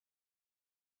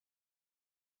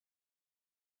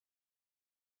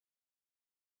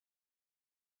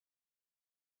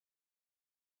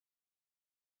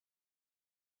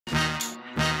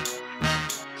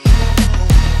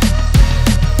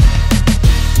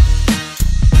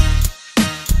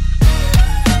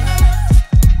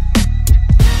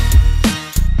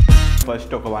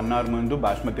1 hour ముందు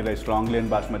basmati rice, long lane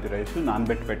basmati rice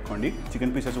నానబెట్టి పెట్టుకోండి.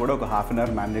 చికెన్ పీసెస్ కూడా ఒక హాఫ్ అన్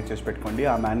అవర్ మ్యారినేట్ చేసి పెట్టుకోండి.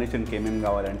 ఆ మ్యారినేషన్కి ఏమేమి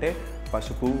కావాలంటే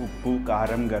పసుపు, ఉప్పు,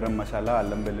 కారం, గరం మసాలా,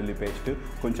 అల్లం వెల్లుల్లి పేస్ట్,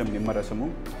 కొంచెం నిమ్మరసము.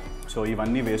 సో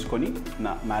ఇవన్నీ వేసుకొని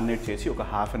మ్యారినేట్ చేసి ఒక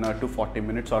half an hour to 40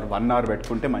 minutes are 1 hour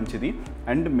పెట్టుకుంటే మంచిది.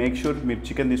 అండ్ మేక్ షూర్ మీరు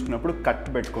చికెన్ తీసుకున్నప్పుడు కట్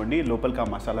పెట్టుకోండి, లోపలికి ఆ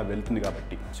మసాలా వెళ్తుంది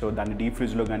కాబట్టి. సో దాన్ని డీప్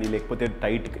ఫ్రిడ్జ్లో కానీ లేకపోతే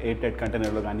ఎయిర్ టైట్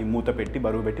కంటైనర్లో కానీ మూత పెట్టి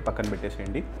బరువు పెట్టి పక్కన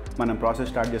పెట్టేసేయండి. మనం ప్రాసెస్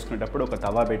స్టార్ట్ చేసుకునేటప్పుడు ఒక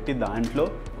తవా పెట్టి దాంట్లో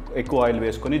ఎక్కువ ఆయిల్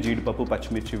వేసుకొని జీడిపప్పు,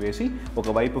 పచ్చిమిర్చి వేసి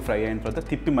ఒకవైపు ఫ్రై అయిన తర్వాత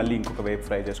తిప్పి మళ్ళీ ఇంకొక వైపు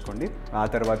ఫ్రై చేసుకోండి. ఆ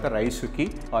తర్వాత రైస్కి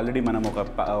ఆల్రెడీ మనం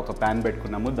ఒక ప్యాన్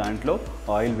పెట్టుకున్నాము. దాంట్లో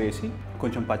ఆయిల్ వేసి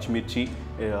కొంచెం పచ్చిమిర్చి,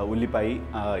 ఉల్లిపాయ,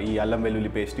 ఈ అల్లం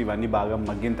వెల్లుల్లి పేస్ట్ ఇవన్నీ బాగా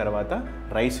మగ్గిన తర్వాత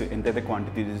రైస్ ఎంతైతే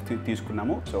క్వాంటిటీ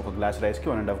తీసుకున్నామో, సో ఒక గ్లాస్ రైస్కి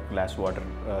 1.5 glass వాటర్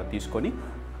తీసుకొని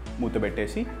మూత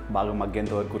పెట్టేసి బాగా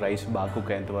మగ్గేంత వరకు, రైస్ బాగా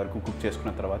కుక్ అయ్యేంత వరకు కుక్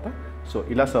చేసుకున్న తర్వాత సో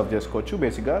ఇలా సర్వ్ చేసుకోవచ్చు.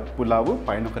 బేసిక్గా పులావు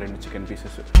పైన ఒక 2 చికెన్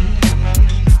పీసెస్.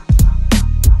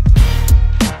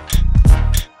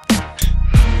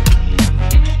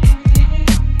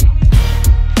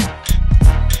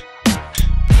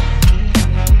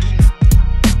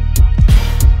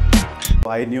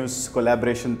 INews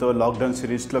కొలాబరేషన్తో లాక్డౌన్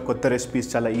సిరీస్లో కొత్త రెసిపీస్,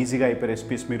 చాలా ఈజీగా అయిపోయే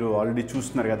రెసిపీస్ మీరు ఆల్రెడీ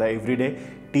చూస్తున్నారు కదా. ఎవ్రీడే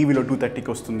టీవీలో 2:30కి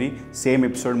వస్తుంది. సేమ్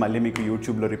ఎపిసోడ్ మళ్ళీ మీకు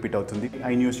యూట్యూబ్లో రిపీట్ అవుతుంది.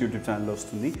 INews యూట్యూబ్ ఛానల్లో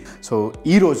వస్తుంది. సో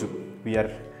ఈరోజు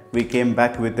we came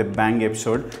back with a bang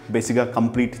episode. బేసిక్గా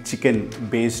కంప్లీట్ చికెన్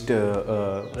బేస్డ్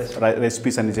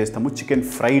రెసిపీస్ అన్ని చేస్తాము. చికెన్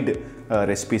ఫ్రైడ్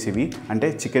రెసిపీస్ ఇవి. అంటే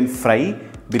chicken fry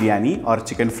biryani or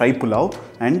chicken fry pulao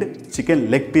and chicken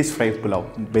leg piece fry pulao.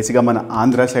 బేసిక్గా మన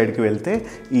ఆంధ్ర సైడ్కి వెళ్తే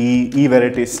ఈ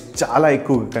వెరైటీస్ చాలా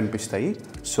ఎక్కువగా కనిపిస్తాయి.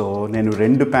 సో నేను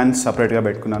 2 pans సపరేట్గా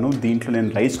పెట్టుకున్నాను. దీంట్లో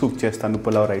నేను రైస్ కుక్ చేస్తాను,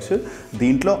 పులావ్ రైస్.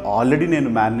 దీంట్లో ఆల్రెడీ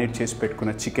నేను మ్యారినేట్ చేసి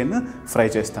పెట్టుకున్న చికెన్ ఫ్రై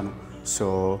చేస్తాను. So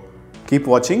keep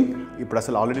watching. ఇప్పుడు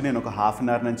అసలు ఆల్రెడీ నేను ఒక హాఫ్ అన్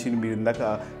అవర్ నుంచి మీరు ఇందాక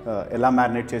ఎలా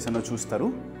మ్యారినేట్ చేసానో చూస్తారు.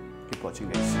 Keep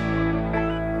watching guys.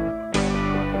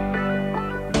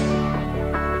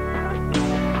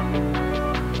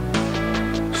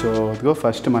 సో ఇదిగో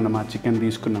ఫస్ట్ మనం ఆ చికెన్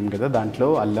తీసుకున్నాం కదా, దాంట్లో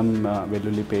అల్లం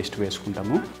వెల్లుల్లి పేస్ట్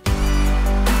వేసుకుంటాము.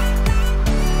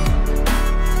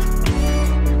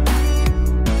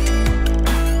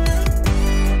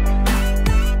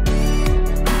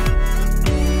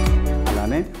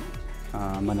 అలానే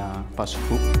మన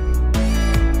పసుపు,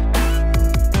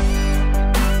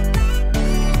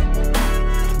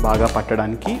 బాగా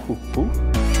పట్టడానికి ఉప్పు,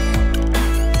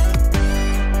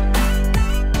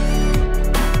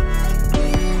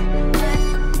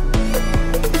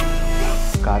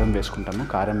 కారం వేసుకుంటాము.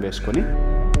 కారం వేసుకొని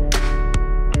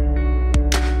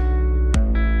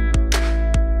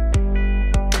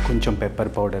కొంచెం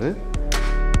పెప్పర్ పౌడర్,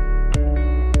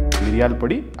 మిరియాల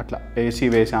పొడి అట్లా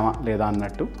వేసామా లేదా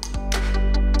అన్నట్టు,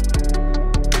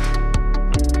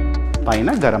 పైన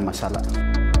గరం మసాలా.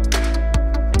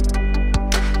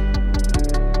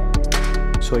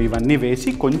 సో ఇవన్నీ వేసి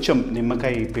కొంచెం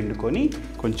నిమ్మకాయ పిండుకొని,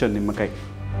 కొంచెం నిమ్మకాయ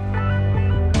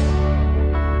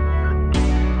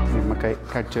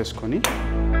కట్ చేసుకొని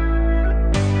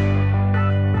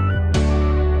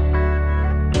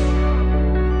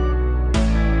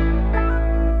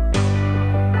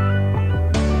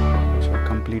సో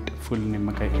కంప్లీట్ ఫుల్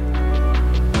నిమ్మకాయ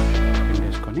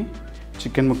పిండేసుకొని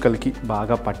చికెన్ ముక్కలకి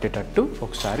బాగా పట్టేటట్టు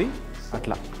ఒకసారి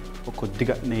అట్లా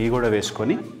కొద్దిగా నెయ్యి కూడా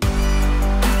వేసుకొని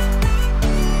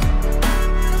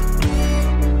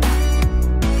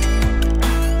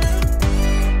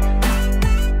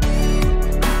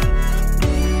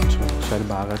ఒకసారి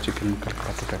బాగా చికెన్ ముక్కలకి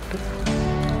పట్టేటట్టు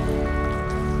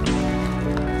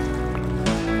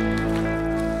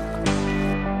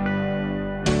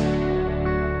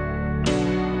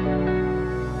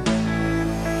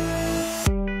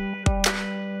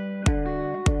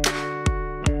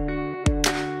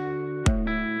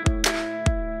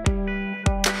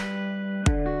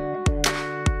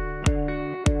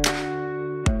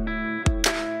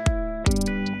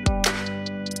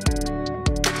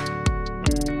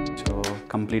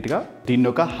కంప్లీట్గా దీన్ని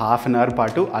ఒక హాఫ్ అన్ అవర్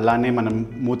పాటు అలానే మనం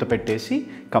మూత పెట్టేసి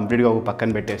కంప్లీట్గా ఒక పక్కన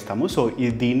పెట్టేస్తాము. సో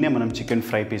దీన్నే మనం చికెన్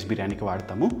ఫ్రై పీస్ బిర్యానీకి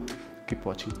వాడతాము. Keep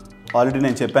watching. ఆల్రెడీ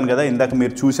నేను చెప్పాను కదా, ఇందాక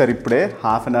మీరు చూసారు ఇప్పుడే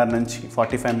హాఫ్ అన్ అవర్ నుంచి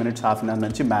 45 minutes, హాఫ్ అన్ అవర్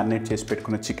నుంచి మ్యారినేట్ చేసి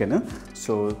పెట్టుకున్న చికెన్.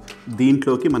 సో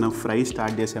దీంట్లోకి మనం ఫ్రై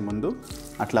స్టార్ట్ చేసే ముందు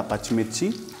అట్లా పచ్చిమిర్చి,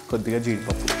 కొద్దిగా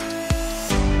జీడిపప్పు,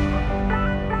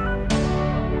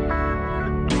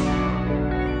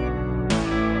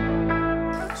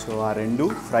 సో ఆ రెండు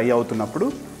ఫ్రై అవుతున్నప్పుడు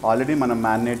ఆల్రెడీ మనం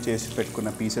మ్యారినేట్ చేసి పెట్టుకున్న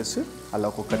పీసెస్ అలా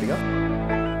ఒక్కొక్కటిగా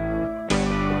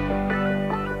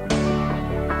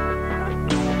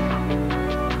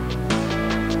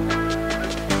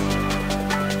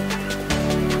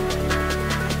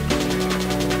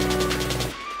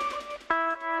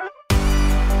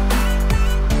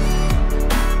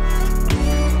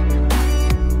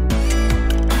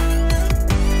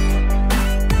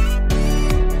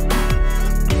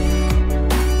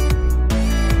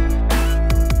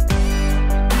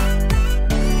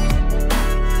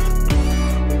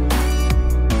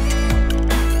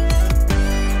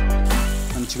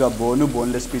మంచిగా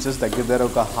బోన్లెస్ పీసెస్ దగ్గర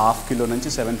ఒక హాఫ్ కిలో నుంచి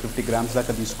 750 గ్రామ్స్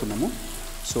దాకా తీసుకున్నాము.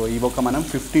 సో ఇవి ఒక మనం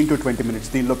 15 to 20 minutes,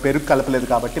 దీనిలో పెరుగు కలపలేదు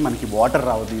కాబట్టి మనకి వాటర్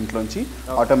రావు దీంట్లోంచి,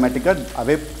 ఆటోమేటిక్గా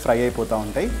అవే ఫ్రై అయిపోతూ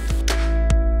ఉంటాయి.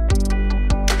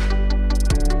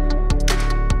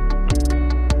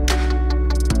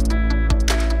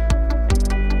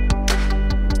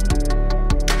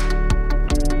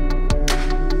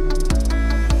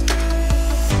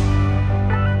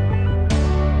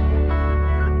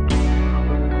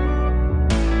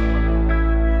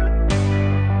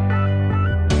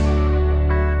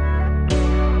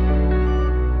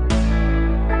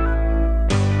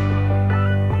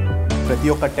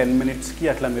 ప్రతి ఒక్క 10 minutesకి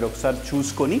అట్లా మీరు ఒకసారి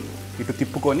చూసుకొని ఇటు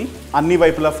తిప్పుకొని అన్ని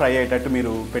వైపులా ఫ్రై అయ్యేటట్టు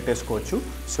మీరు పెట్టేసుకోవచ్చు.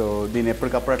 సో దీన్ని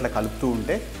ఎప్పటికప్పుడు అట్లా కలుపుతూ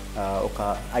ఉంటే ఒక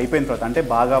అయిపోయిన తర్వాత, అంటే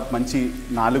బాగా మంచి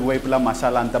 4 వైపులా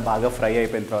మసాలా అంతా బాగా ఫ్రై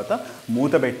అయిపోయిన తర్వాత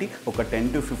మూత పెట్టి ఒక 10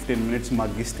 to 15 minutes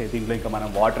మగ్గిస్తే దీంట్లో ఇంకా మనం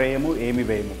వాటర్ వేయము, ఏమి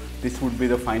వేయము. This would be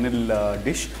the final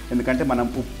dish. ఎందుకంటే మనం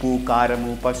ఉప్పు,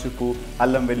 కారము, పసుపు,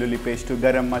 అల్లం వెల్లుల్లి పేస్టు,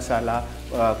 గరం మసాలా,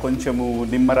 కొంచెము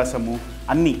నిమ్మరసము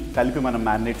అన్నీ కలిపి మనం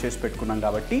మ్యారినేట్ చేసి పెట్టుకున్నాం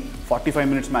కాబట్టి 45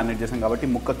 minutes మ్యారినేట్ చేసాం కాబట్టి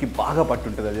ముక్కకి బాగా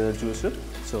పట్టుంటుంది అదే జ్యూస్.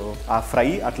 సో ఆ ఫ్రై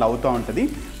అట్లా అవుతూ ఉంటుంది.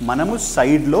 మనము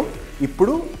సైడ్లో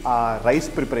ఇప్పుడు ఆ రైస్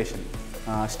ప్రిపరేషన్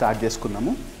స్టార్ట్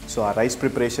చేసుకున్నాము. సో ఆ రైస్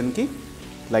ప్రిపరేషన్కి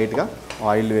లైట్గా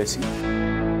ఆయిల్ వేసి,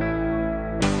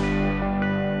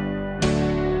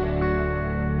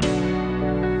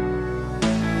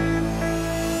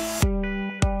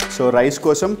 సో రైస్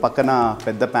కోసం పక్కన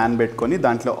పెద్ద ప్యాన్ పెట్టుకొని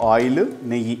దాంట్లో ఆయిల్,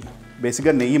 నెయ్యి,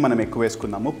 బేసిక్గా నెయ్యి మనం ఎక్కువ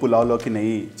వేసుకున్నాము, పులావ్లోకి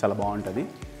నెయ్యి చాలా బాగుంటుంది.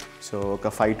 సో ఒక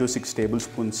 5 to 6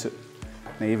 tablespoons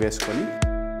నెయ్యి వేసుకొని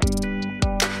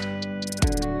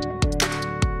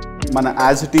మన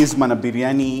యాజ్ ఇట్ ఈజ్ మన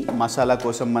బిర్యానీ మసాలా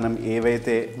కోసం మనం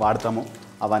ఏవైతే వాడతామో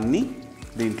అవన్నీ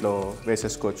దీంట్లో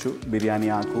వేసేసుకోవచ్చు. బిర్యానీ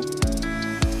ఆకు,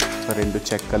 2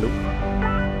 చెక్కలు,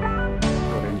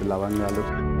 2 లవంగాలు,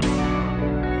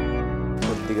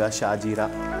 కొద్దిగా షాజీరా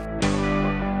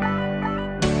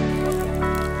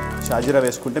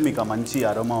వేసుకుంటే మీకు ఆ మంచి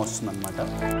అరోమా వస్తుందన్నమాట.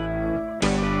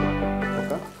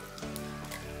 ఒక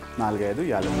 4-5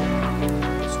 యాలకులు.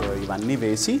 సో ఇవన్నీ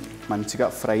వేసి మంచిగా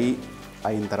ఫ్రై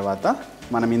అయిన తర్వాత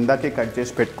మనం ఇందాకే కట్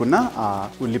చేసి పెట్టుకున్న ఆ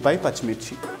ఉల్లిపాయ,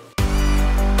 పచ్చిమిర్చి,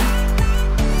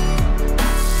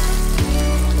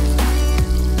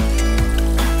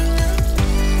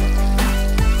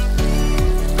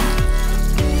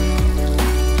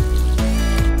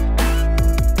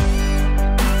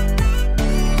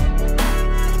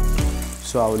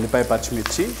 సో ఆ ఉల్లిపాయ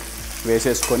పచ్చిమిర్చి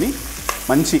వేసేసుకొని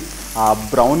మంచి ఆ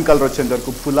బ్రౌన్ కలర్ వచ్చేంత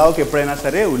వరకు, పులావ్కి ఎప్పుడైనా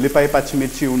సరే ఉల్లిపాయ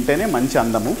పచ్చిమిర్చి ఉంటేనే మంచి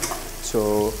అందము. సో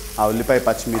ఆ ఉల్లిపాయ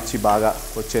పచ్చిమిర్చి బాగా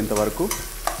వచ్చేంత వరకు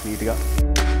నీట్గా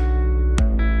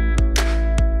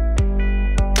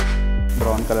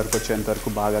బ్రౌన్ కలర్కి వచ్చేంత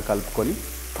వరకు బాగా కలుపుకొని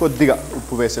కొద్దిగా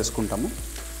ఉప్పు వేసేసుకుంటాము.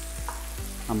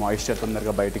 ఆ మాయిశ్చర్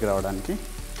తొందరగా బయటికి రావడానికి,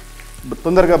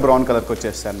 తొందరగా బ్రౌన్ కలర్కి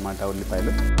వచ్చేస్తాయి అన్నమాట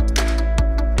ఉల్లిపాయలు.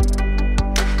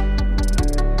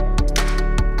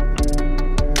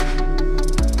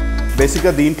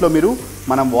 బేసిక్గా దీంట్లో మీరు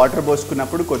మనం వాటర్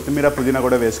పోసుకున్నప్పుడు కొత్తిమీర, పుదీనా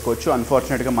కూడా వేసుకోవచ్చు.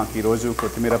 అన్ఫార్చునేట్గా మాకు ఈరోజు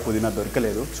కొత్తిమీర, పుదీనా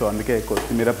దొరకలేదు. సో అందుకే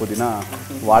కొత్తిమీర, పుదీనా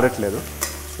వాడట్లేదు.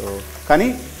 సో కానీ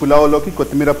పులావ్లోకి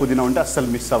కొత్తిమీర, పుదీనా ఉంటే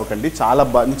అస్సలు మిస్ అవ్వకండి. చాలా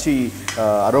మంచి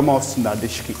అరోమా వస్తుంది ఆ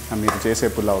డిష్కి మీరు చేసే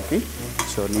పులావ్కి.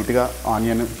 సో నీట్గా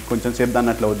ఆనియన్ కొంచెం సేపు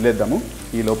దాన్ని అట్లా వదిలేద్దాము.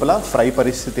 ఈ లోపల ఫ్రై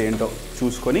పరిస్థితి ఏంటో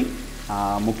చూసుకొని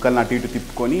ముక్కల్ని అటు ఇటు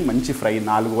తిప్పుకొని మంచి ఫ్రై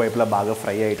 4 వైపులా బాగా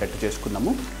ఫ్రై అయ్యేటట్టు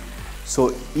చేసుకుందాము. సో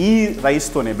ఈ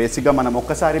రైస్తోనే బేసిక్గా మనం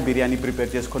ఒక్కసారి బిర్యానీ ప్రిపేర్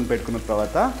చేసుకొని పెట్టుకున్న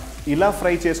తర్వాత ఇలా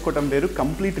ఫ్రై చేసుకోవటం వేరు,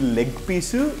 complete leg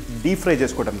piece deep fry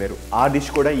చేసుకోవటం వేరు. ఆ డిష్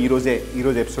కూడా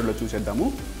ఈరోజు ఎపిసోడ్లో చూసేద్దాము.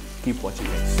 Keep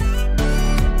watching guys.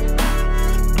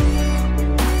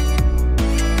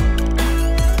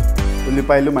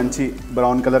 ఉల్లిపాయలు మంచి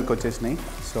బ్రౌన్ కలర్కి వచ్చేసినాయి.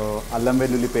 సో అల్లం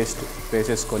వెల్లుల్లి పేస్ట్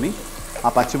వేసేసుకొని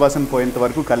ఆ పచ్చివాసన పోయేంత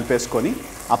వరకు కలిపేసుకొని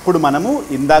అప్పుడు మనము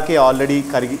ఇందాకే ఆల్రెడీ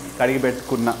కడిగి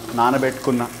పెట్టుకున్న,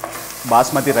 నానబెట్టుకున్న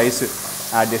బాస్మతి రైస్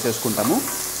యాడ్ చేసేసుకుంటాము.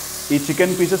 ఈ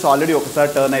చికెన్ పీసెస్ ఆల్రెడీ ఒకసారి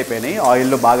టర్న్ అయిపోయినాయి,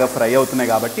 ఆయిల్లో బాగా ఫ్రై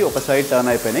అవుతున్నాయి కాబట్టి ఒక సైడ్ టర్న్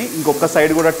అయిపోయినాయి. ఇంకొక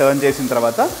సైడ్ కూడా టర్న్ చేసిన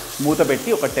తర్వాత మూత పెట్టి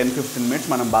ఒక 10-15 minutes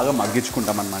మనం బాగా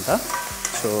మగ్గించుకుంటాం అన్నమాట.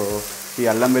 సో ఈ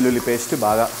అల్లం వెల్లుల్లి పేస్ట్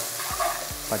బాగా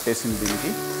పట్టేసింది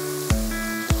దీనికి.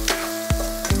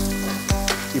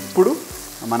 ఇప్పుడు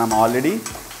మనం ఆల్రెడీ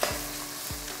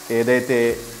ఏదైతే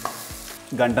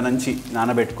గంట నుంచి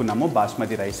నానబెట్టుకున్నామో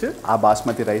బాస్మతి రైస్, ఆ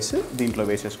బాస్మతి రైస్ దీంట్లో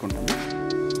వేసేసుకుంటాము.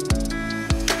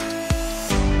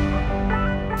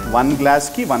 1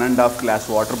 గ్లాస్కి 1.5 గ్లాస్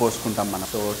వాటర్ పోసుకుంటాం మనం.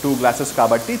 సో 2 glasses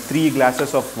కాబట్టి 3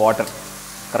 glasses ఆఫ్ వాటర్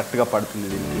కరెక్ట్గా పడుతుంది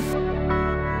దీనికి.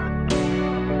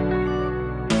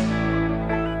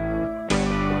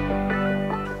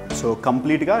 సో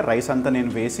కంప్లీట్గా రైస్ అంతా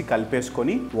నేను వేసి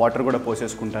కలిపేసుకొని వాటర్ కూడా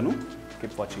పోసేసుకుంటాను.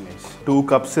 Keep watching guys. 2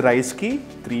 cups రైస్కి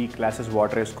 3 glasses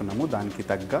వాటర్ వేసుకున్నాము. దానికి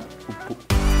తగ్గ ఉప్పు.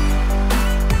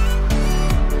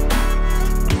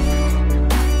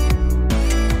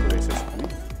 వేసేసుకొని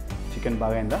చికెన్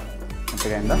బాగా అయిందా,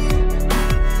 మంచిగా అయిందా?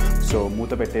 సో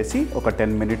మూత పెట్టేసి ఒక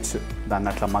 10 minutes దాన్ని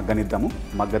అట్లా మగ్గనిద్దాము.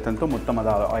 మగ్గతంతో మొత్తం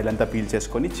అది ఆయిల్ అంతా పీల్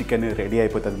చేసుకొని చికెన్ రెడీ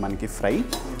అయిపోతుంది మనకి ఫ్రై.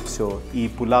 సో ఈ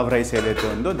పులావ్ రైస్ ఏదైతే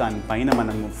ఉందో దానిపైన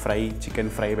మనము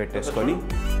చికెన్ ఫ్రై పెట్టేసుకొని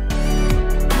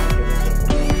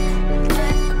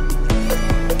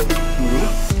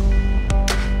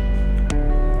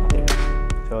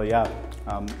సో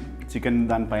చికెన్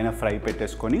దానిపైన ఫ్రై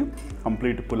పెట్టేసుకొని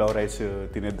కంప్లీట్ పులావ్ రైస్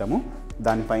తినేద్దాము.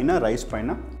 దానిపైన రైస్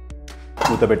పైన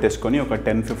మూత పెట్టేసుకొని ఒక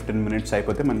 10-15 minutes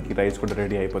అయిపోతే మనకి రైస్ కూడా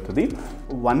రెడీ అయిపోతుంది.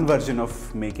 1 version of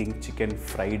making chicken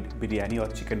fried biryani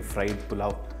or chicken fried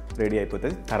pulao ready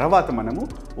అయిపోతుంది. తర్వాత మనము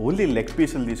ఓన్లీ లెగ్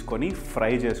పీసులు తీసుకొని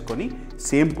ఫ్రై చేసుకొని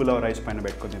సేమ్ పులావ్ రైస్ పైన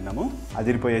పెట్టుకొని తిందాము.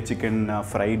 అదిరిపోయే చికెన్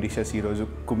ఫ్రై డిషెస్ ఈరోజు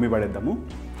కుమ్మి పడేద్దాము.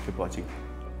 Keep watching.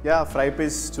 ఫ్రై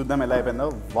పీస్ చూద్దాం ఎలా అయిపోయిందో.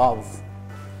 వావ్,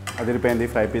 అదిరిపోయింది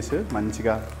ఫ్రై పీస్.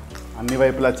 మంచిగా అన్ని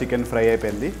వైపులా చికెన్ ఫ్రై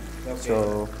అయిపోయింది. సో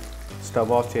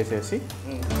స్టవ్ ఆఫ్ చేసేసి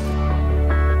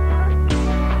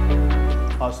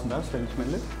వస్తుందా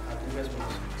స్మెల్?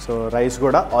 సో రైస్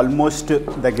కూడా ఆల్మోస్ట్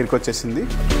దగ్గరికి వచ్చేసింది.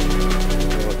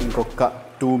 ఇంకొక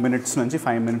 2 minutes నుంచి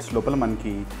 5 minutes లోపల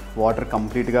మనకి వాటర్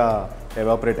కంప్లీట్గా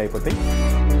ఎవాపరేట్ అయిపోతాయి.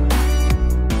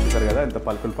 చూసారు కదా ఎంత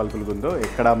పలుకులుగా ఉందో,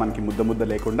 ఎక్కడ మనకి ముద్ద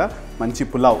లేకుండా మంచి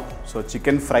pulao. So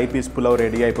chicken fry piece pulao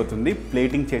ready అయిపోతుంది.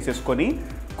 ప్లేటింగ్ చేసేసుకొని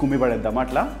కుమ్మి పడేద్దాం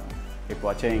అట్లా. ఇప్పుడు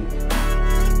వాచింగ్.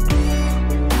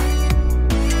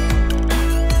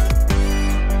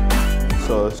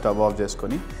 సో స్టవ్ ఆఫ్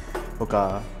చేసుకొని ఒక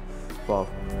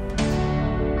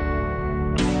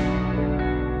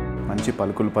మంచి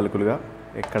పలుకులుగా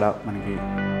ఎక్కడ మనకి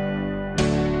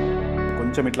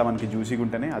కొంచెం ఇట్లా మనకి జ్యూసీగా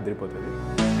ఉంటేనే అదిరిపోతుంది.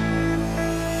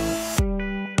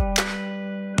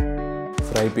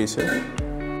 ఫ్రై పీస్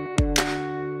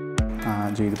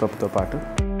జీడిపప్పుతో పాటు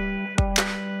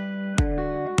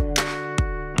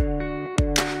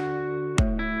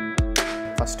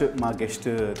ఫస్ట్ మా గెస్ట్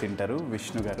తింటారు,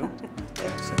 విష్ణు గారు.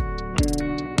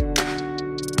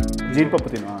 జీడిపప్పు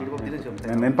తిను,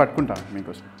 నేను పట్టుకుంటాను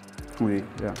మీకోసం.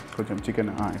 కొంచెం చికెన్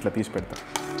ఇట్లా తీసి పెడతా.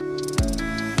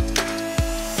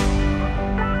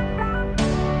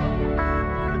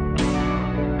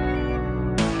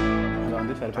 ఎలా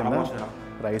ఉంది? సరిపోయిందా?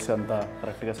 రైస్ అంతా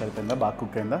కరెక్ట్గా సరిపోయిందా? బాగా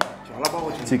కుక్ అయిందా? చాలా బాగా.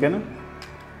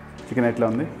 చికెన్ ఎట్లా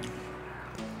ఉంది?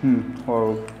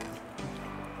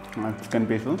 చికెన్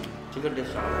పీసు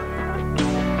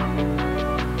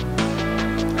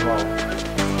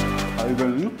అది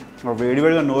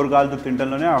వేడివేడిగా నోరు కాలుతూ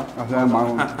తింటంలోనే అసలు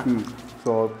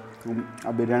సో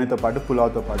ఆ బిర్యానీతో పాటు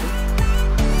పులావ్తో పాటు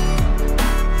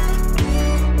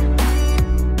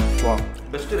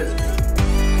బెస్ట్ రెసిపీ.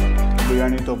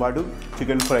 బిర్యానీతో పాటు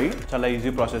చికెన్ ఫ్రై చాలా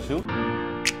ఈజీ ప్రాసెస్.